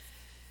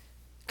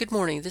Good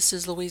morning. This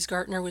is Louise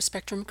Gartner with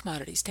Spectrum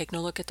Commodities. Taking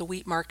a look at the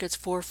wheat markets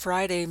for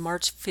Friday,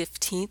 March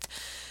 15th.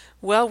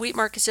 Well, wheat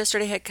markets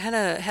yesterday had kind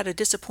of had a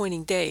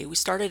disappointing day. We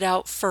started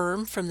out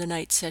firm from the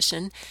night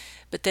session,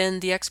 but then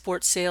the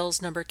export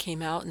sales number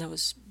came out and that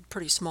was a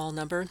pretty small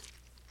number.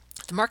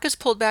 The markets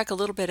pulled back a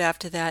little bit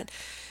after that,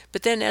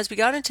 but then as we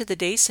got into the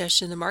day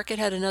session, the market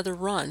had another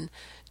run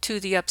to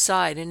the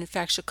upside. And in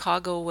fact,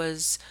 Chicago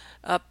was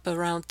up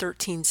around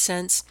 13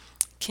 cents,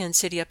 Kansas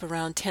City up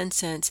around 10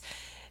 cents.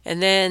 And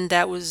then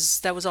that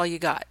was all you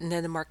got. And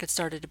then the market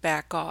started to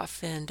back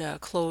off and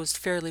closed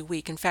fairly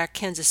weak. In fact,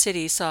 Kansas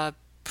City saw a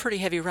pretty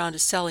heavy round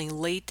of selling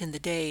late in the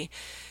day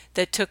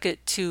that took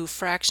it to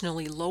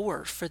fractionally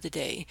lower for the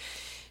day.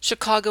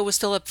 Chicago was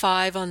still up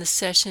 5 on the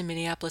session,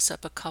 Minneapolis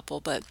up a couple,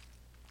 but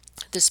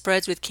the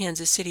spreads with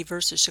Kansas City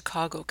versus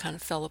Chicago kind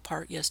of fell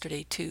apart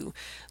yesterday too,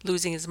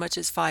 losing as much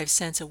as 5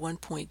 cents at one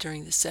point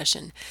during the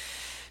session.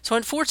 So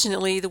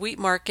unfortunately, the wheat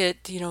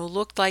market,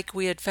 looked like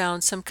we had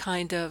found some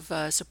kind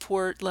of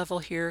support level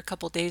here a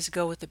couple days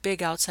ago with a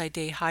big outside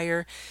day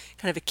higher,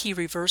 kind of a key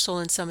reversal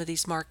in some of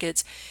these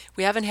markets.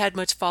 We haven't had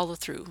much follow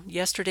through.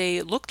 Yesterday,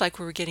 it looked like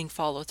we were getting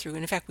follow through,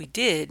 and in fact, we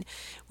did.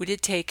 We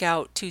did take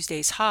out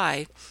Tuesday's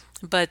high,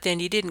 but then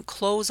you didn't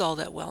close all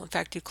that well. In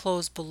fact, you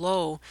closed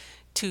below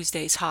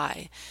Tuesday's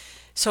high.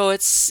 So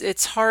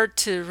it's hard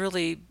to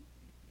really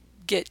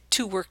get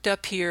too worked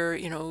up here,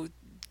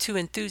 too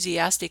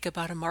enthusiastic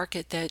about a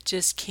market that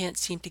just can't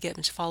seem to get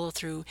much follow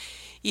through.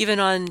 Even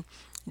on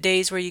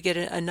days where you get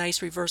a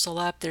nice reversal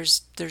up, there's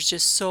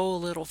just so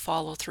little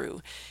follow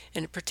through,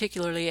 and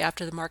particularly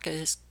after the market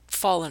has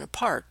fallen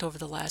apart over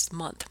the last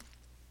month.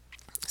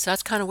 So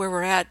that's kind of where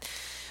we're at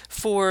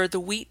for the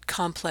wheat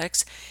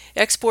complex.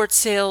 Export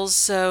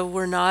sales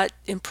were not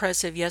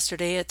impressive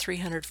yesterday at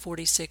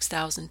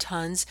 346,000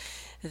 tons.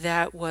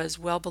 That was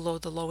well below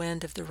the low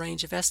end of the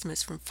range of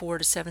estimates from 4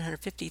 to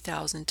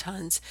 750,000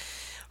 tons.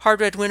 Hard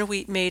red winter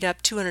wheat made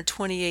up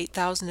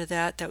 228,000 of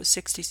that. That was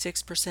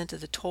 66% of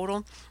the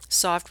total.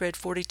 Soft red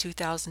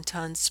 42,000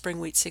 tons, spring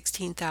wheat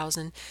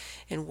 16,000,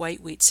 and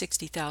white wheat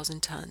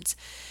 60,000 tons.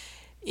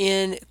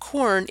 In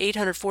corn,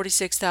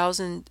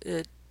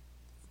 846,000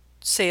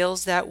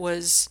 sales. That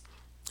was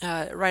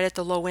right at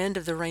the low end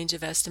of the range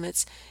of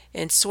estimates.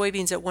 And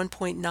soybeans at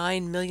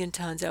 1.9 million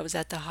tons. That was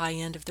at the high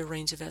end of the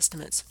range of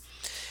estimates.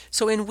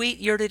 So in wheat,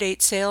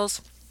 year-to-date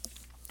sales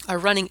are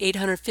running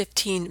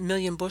 815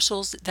 million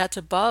bushels. That's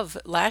above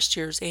last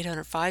year's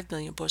 805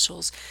 million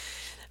bushels.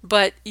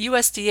 But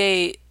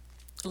USDA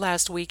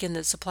last week in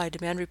the supply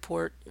demand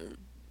report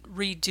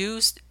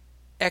reduced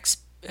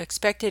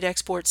expected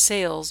export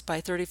sales by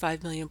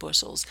 35 million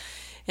bushels.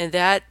 And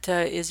that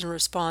is in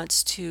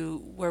response to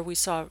where we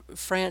saw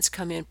France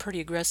come in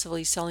pretty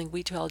aggressively selling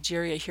wheat to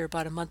Algeria here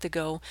about a month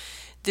ago.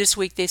 This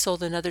week they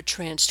sold another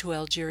tranche to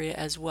Algeria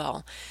as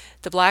well.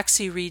 The Black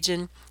Sea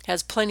region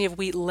has plenty of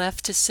wheat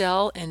left to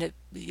sell, and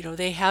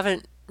they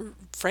haven't,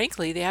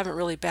 frankly, they haven't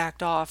really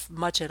backed off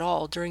much at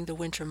all during the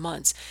winter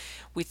months.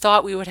 We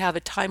thought we would have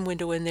a time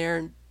window in there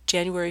in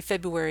January,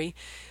 February,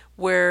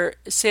 where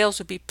sales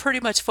would be pretty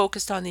much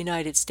focused on the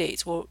United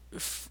States. Well,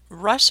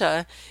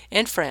 Russia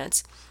and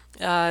France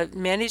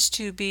managed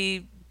to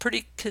be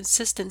pretty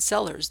consistent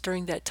sellers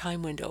during that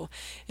time window.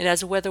 And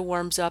as the weather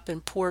warms up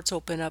and ports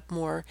open up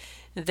more,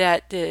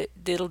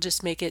 it'll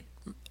just make it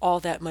all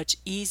that much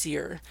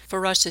easier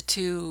for Russia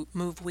to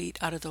move wheat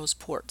out of those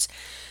ports.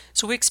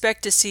 So we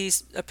expect to see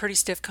a pretty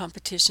stiff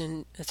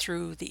competition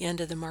through the end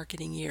of the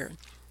marketing year.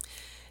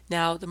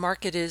 Now, the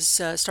market is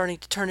starting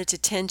to turn its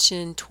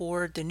attention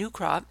toward the new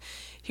crop.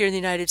 Here in the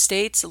United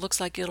States, it looks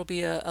like it'll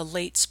be a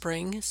late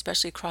spring,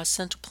 especially across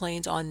Central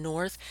Plains on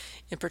north,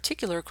 in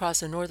particular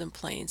across the Northern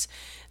Plains.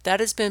 That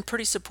has been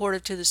pretty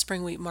supportive to the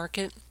spring wheat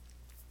market.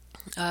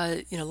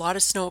 A lot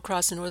of snow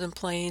across the Northern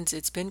Plains.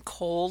 It's been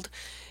cold,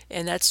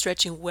 and that's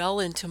stretching well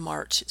into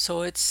March.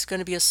 So it's going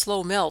to be a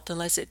slow melt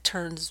unless it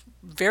turns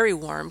very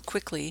warm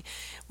quickly,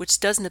 which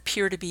doesn't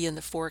appear to be in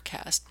the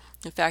forecast.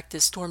 In fact,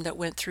 this storm that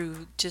went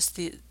through just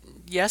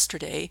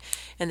yesterday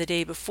and the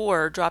day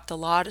before dropped a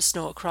lot of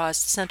snow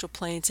across the Central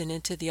Plains and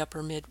into the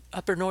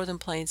upper Northern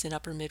Plains and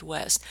upper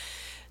Midwest.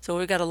 So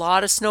we've got a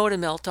lot of snow to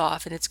melt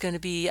off, and it's going to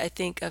be, I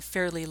think, a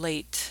fairly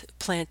late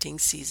planting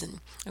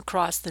season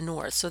across the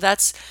north. So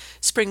that's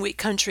spring wheat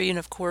country, and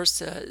of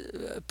course,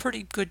 a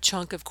pretty good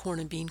chunk of corn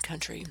and bean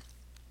country.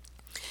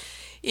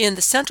 In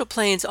the Central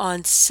Plains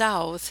on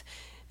south,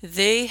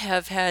 they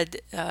have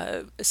had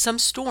some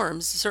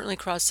storms, certainly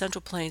across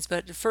Central Plains,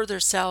 but further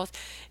south,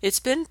 it's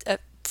been,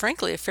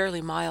 frankly, a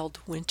fairly mild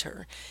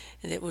winter.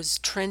 And it was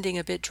trending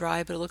a bit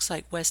dry, but it looks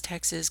like West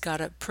Texas got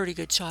a pretty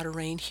good shot of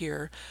rain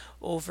here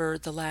over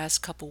the last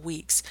couple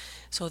weeks.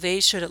 So they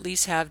should at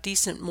least have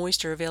decent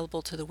moisture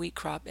available to the wheat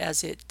crop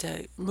as it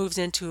moves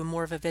into a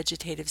more of a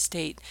vegetative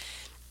state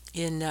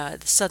in the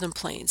Southern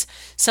Plains.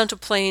 Central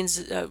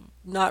Plains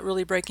not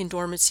really breaking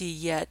dormancy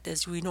yet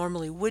as we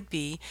normally would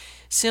be,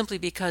 simply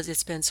because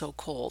it's been so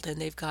cold and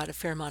they've got a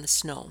fair amount of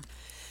snow.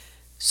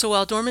 So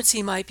while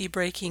dormancy might be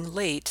breaking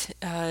late,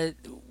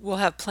 we'll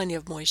have plenty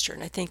of moisture,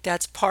 and I think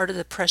that's part of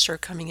the pressure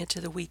coming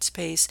into the wheat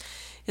space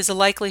is a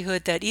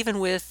likelihood that even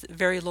with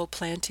very low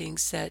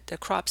plantings, that a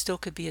crop still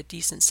could be a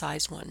decent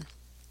sized one.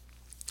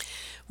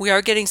 We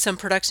are getting some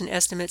production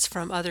estimates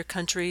from other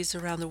countries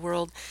around the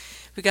world.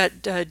 We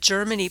got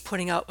Germany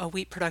putting out a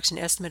wheat production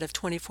estimate of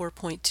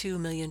 24.2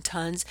 million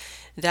tons.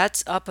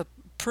 That's up a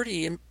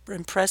pretty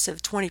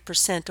impressive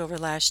 20% over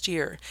last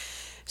year.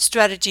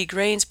 Strategy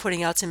Grains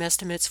putting out some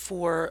estimates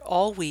for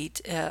all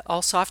wheat,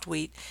 all soft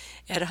wheat,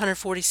 at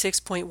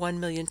 146.1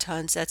 million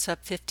tons. That's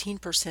up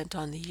 15%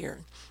 on the year.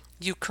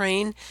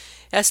 Ukraine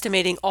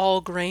estimating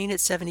all grain at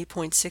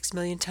 70.6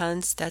 million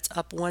tons. That's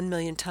up 1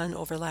 million ton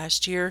over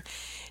last year.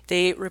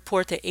 They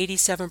report that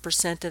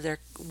 87% of their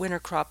winter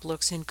crop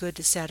looks in good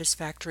to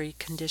satisfactory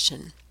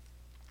condition.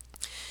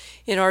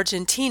 In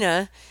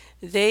Argentina,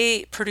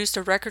 they produced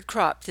a record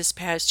crop this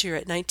past year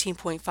at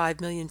 19.5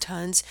 million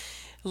tons.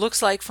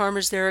 Looks like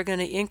farmers there are going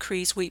to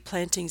increase wheat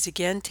plantings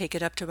again, take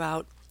it up to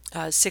about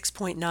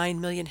 6.9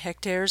 million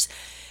hectares.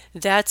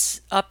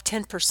 That's up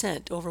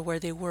 10% over where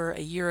they were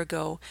a year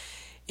ago,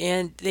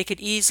 and they could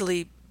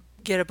easily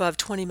get above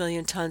 20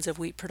 million tons of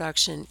wheat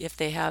production if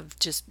they have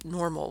just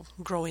normal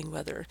growing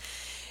weather.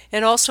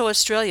 And also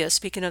Australia,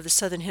 speaking of the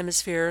southern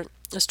hemisphere,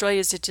 Australia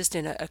is just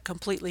in a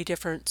completely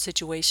different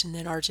situation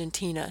than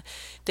Argentina.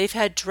 They've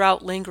had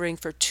drought lingering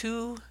for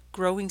 2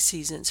 growing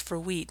seasons for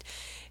wheat,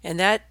 and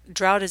that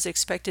drought is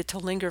expected to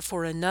linger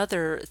for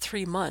another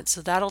 3 months.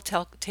 So that'll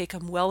take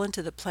them well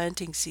into the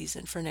planting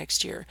season for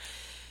next year.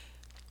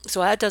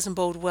 So that doesn't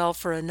bode well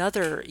for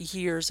another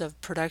years of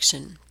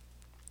production.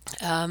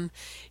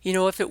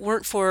 If it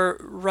weren't for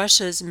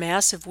Russia's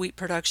massive wheat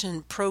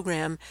production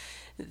program,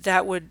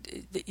 that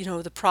would,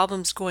 the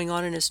problems going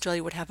on in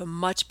Australia would have a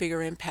much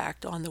bigger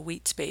impact on the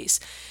wheat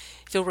space.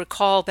 If you'll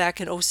recall back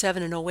in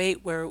 '07 and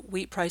 '08, where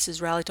wheat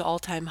prices rallied to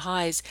all-time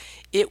highs,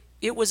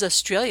 it was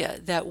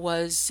Australia that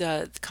was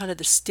kind of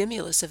the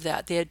stimulus of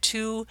that. They had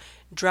 2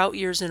 drought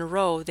years in a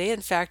row. They,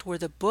 in fact, were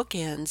the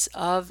bookends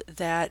of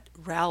that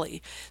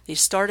rally. They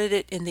started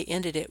it and they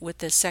ended it with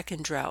the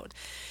second drought.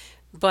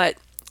 But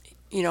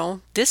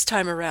this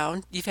time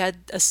around, you've had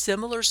a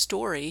similar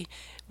story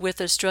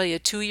with Australia,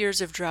 2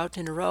 years of drought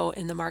in a row,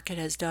 and the market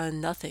has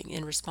done nothing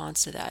in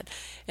response to that.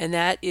 And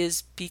that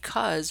is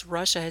because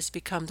Russia has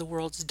become the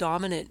world's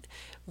dominant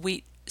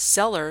wheat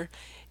seller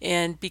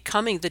and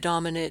becoming the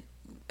dominant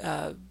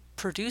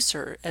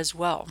producer as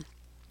well.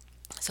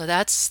 So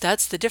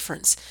that's the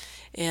difference.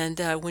 And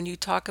when you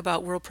talk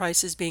about world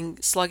prices being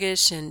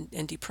sluggish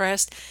and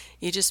depressed,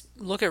 you just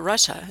look at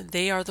Russia.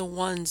 They are the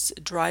ones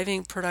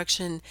driving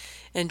production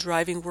and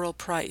driving world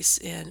price,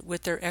 and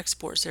with their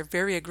exports. They're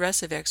very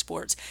aggressive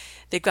exports.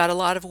 They've got a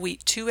lot of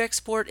wheat to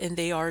export, and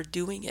they are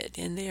doing it.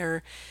 And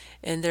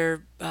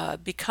they're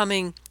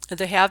becoming,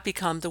 they have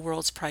become the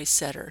world's price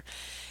setter.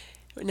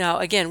 Now,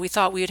 again, we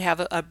thought we would have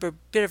a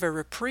bit of a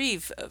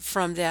reprieve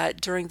from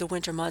that during the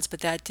winter months, but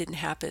that didn't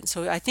happen.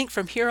 So I think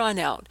from here on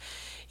out,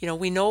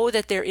 we know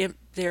that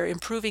they're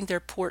improving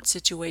their port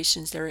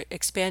situations, they're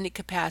expanding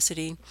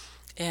capacity,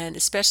 and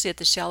especially at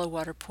the shallow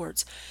water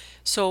ports.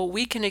 So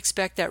we can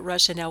expect that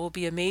Russia now will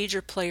be a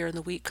major player in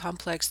the wheat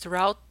complex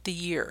throughout the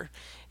year.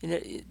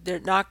 And they're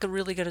not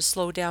really going to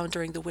slow down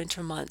during the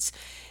winter months.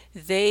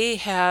 They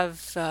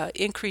have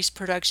increased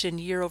production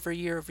year over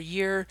year over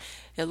year.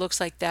 It looks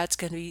like that's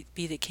going to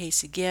be the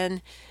case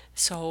again.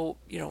 So,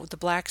 the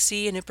Black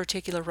Sea, and in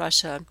particular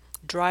Russia,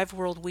 drive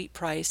world wheat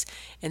price,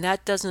 and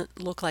that doesn't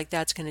look like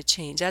that's going to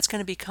change. That's going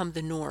to become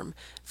the norm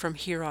from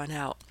here on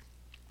out.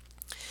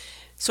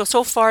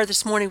 So far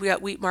this morning we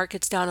got wheat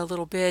markets down a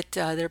little bit.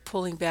 They're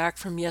pulling back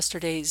from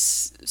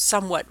yesterday's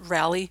somewhat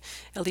rally,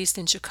 at least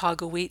in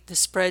Chicago wheat. The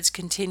spreads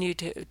continue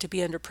to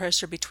be under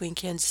pressure between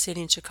Kansas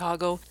City and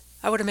Chicago.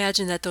 I would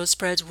imagine that those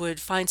spreads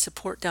would find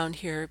support down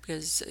here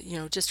because,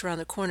 just around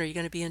the corner you're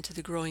going to be into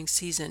the growing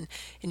season,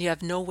 and you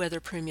have no weather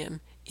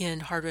premium in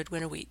hard red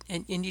winter wheat,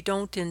 and you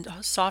don't in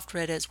soft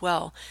red as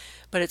well,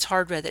 but it's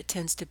hard red that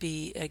tends to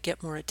be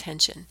get more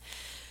attention.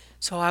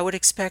 So I would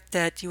expect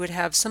that you would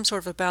have some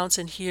sort of a bounce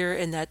in here,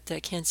 and that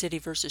Kansas City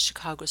versus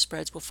Chicago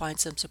spreads will find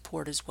some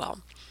support as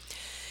well.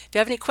 If you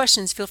have any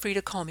questions, feel free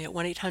to call me at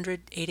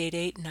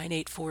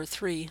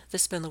 1-800-888-9843.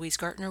 This has been Louise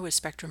Gartner with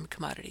Spectrum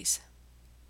Commodities.